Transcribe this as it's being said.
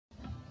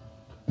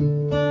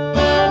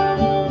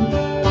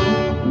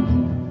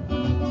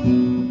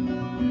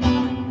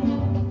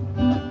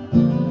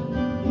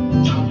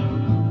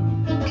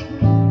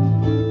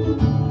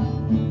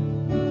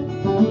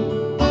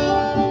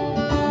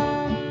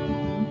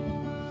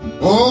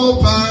Oh,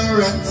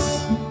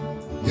 pirates,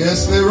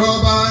 yes, they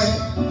rob I,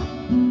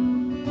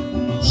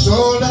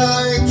 sold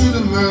I to the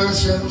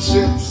merchant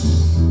ships.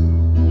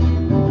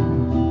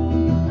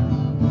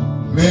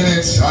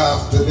 Minutes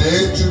after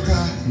they took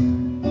I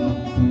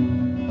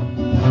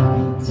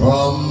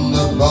from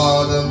the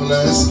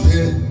bottomless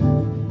pit,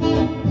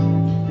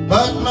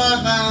 but my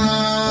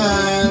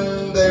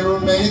hand they were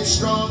made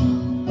strong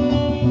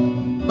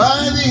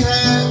by the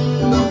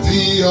hand of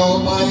the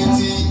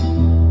Almighty.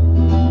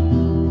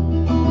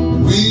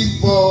 We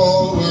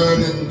forward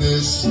in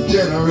this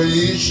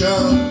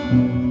generation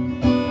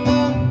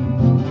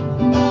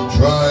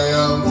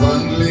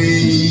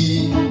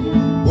triumphantly.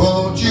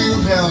 Won't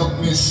you help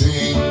me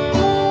sing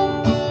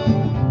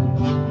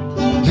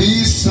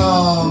these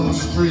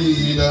songs of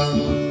freedom?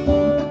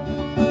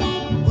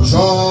 'Cause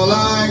all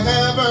I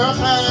ever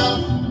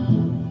have,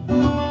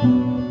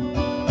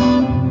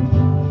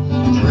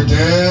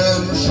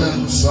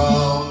 redemption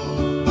song,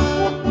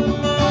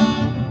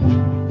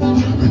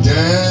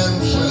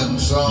 redemption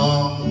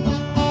song.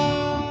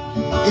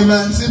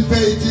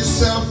 Emancipate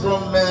yourself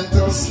from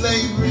mental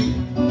slavery.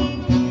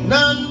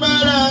 None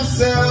but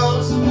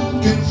ourselves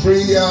can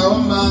free our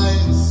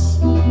minds.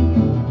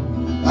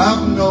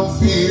 Have no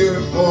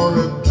fear for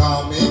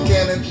atomic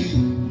energy,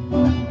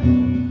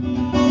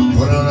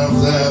 for none of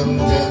them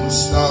can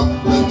stop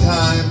the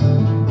time.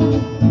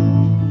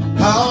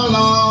 How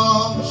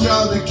long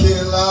shall they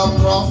kill our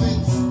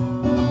prophets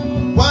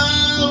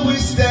while we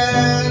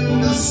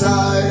stand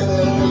aside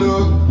and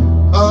look?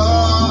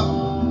 Oh,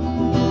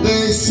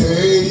 they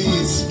say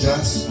it's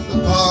just a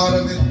part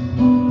of it.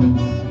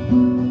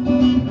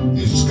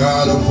 It's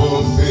gotta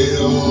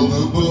fulfill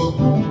the book.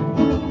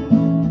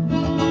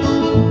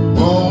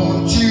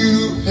 Won't you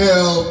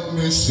help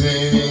me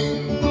sing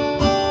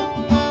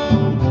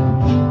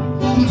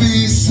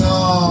these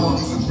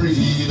songs of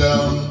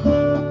freedom?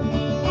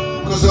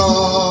 'Cause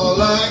all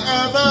I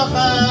ever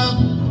have,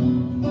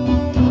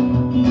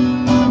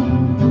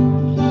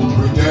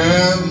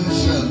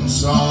 redemption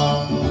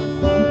song,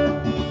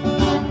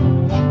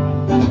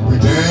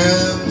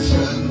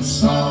 redemption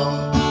song.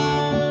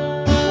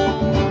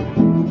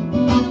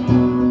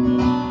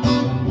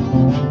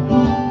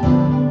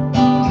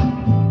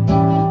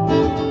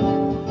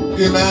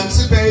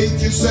 Emancipate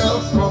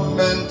yourself from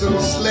mental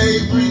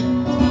slavery.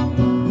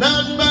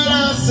 None but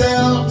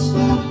ourselves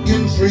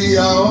can free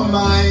our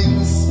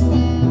minds.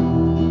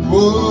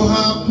 We'll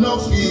have no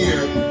fear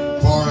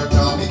for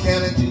atomic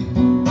energy,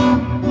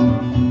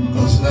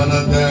 'cause none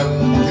of them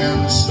can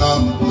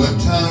stop the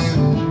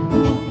time.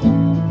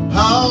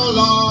 How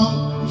long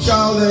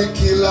shall they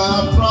kill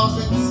our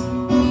prophets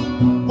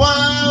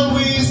while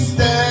we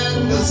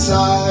stand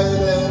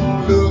aside and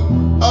look?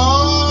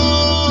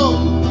 Oh,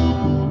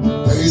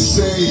 they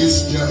say it's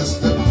just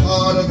a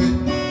part of it.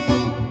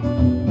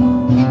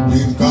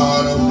 We've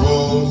gotta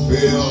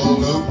fulfill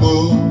the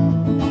book.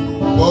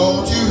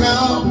 Won't you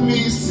help me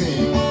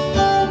sing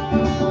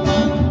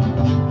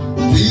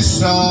these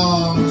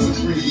songs of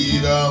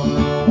freedom?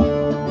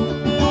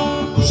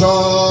 'Cause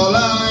all